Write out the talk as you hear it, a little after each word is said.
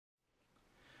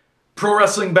Pro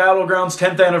Wrestling Battleground's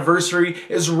 10th anniversary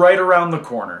is right around the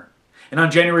corner. And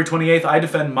on January 28th, I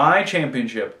defend my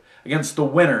championship against the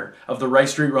winner of the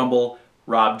Rice Street Rumble,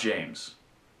 Rob James.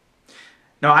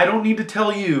 Now, I don't need to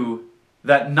tell you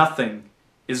that nothing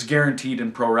is guaranteed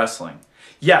in pro wrestling.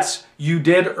 Yes, you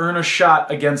did earn a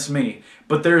shot against me,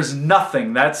 but there is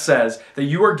nothing that says that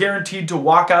you are guaranteed to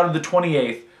walk out of the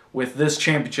 28th with this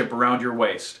championship around your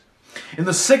waist. In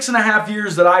the 6.5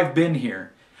 years that I've been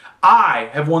here, I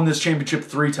have won this championship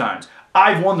 3 times.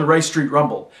 I've won the Rice Street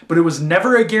Rumble, but it was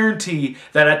never a guarantee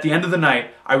that at the end of the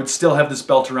night, I would still have this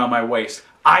belt around my waist.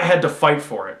 I had to fight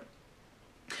for it.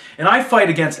 And I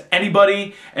fight against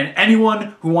anybody and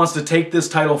anyone who wants to take this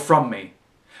title from me.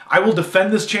 I will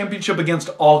defend this championship against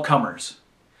all comers.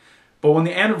 But when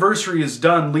the anniversary is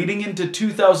done, leading into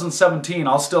 2017,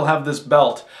 I'll still have this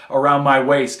belt around my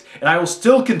waist, and I will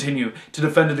still continue to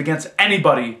defend it against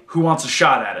anybody who wants a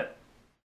shot at it.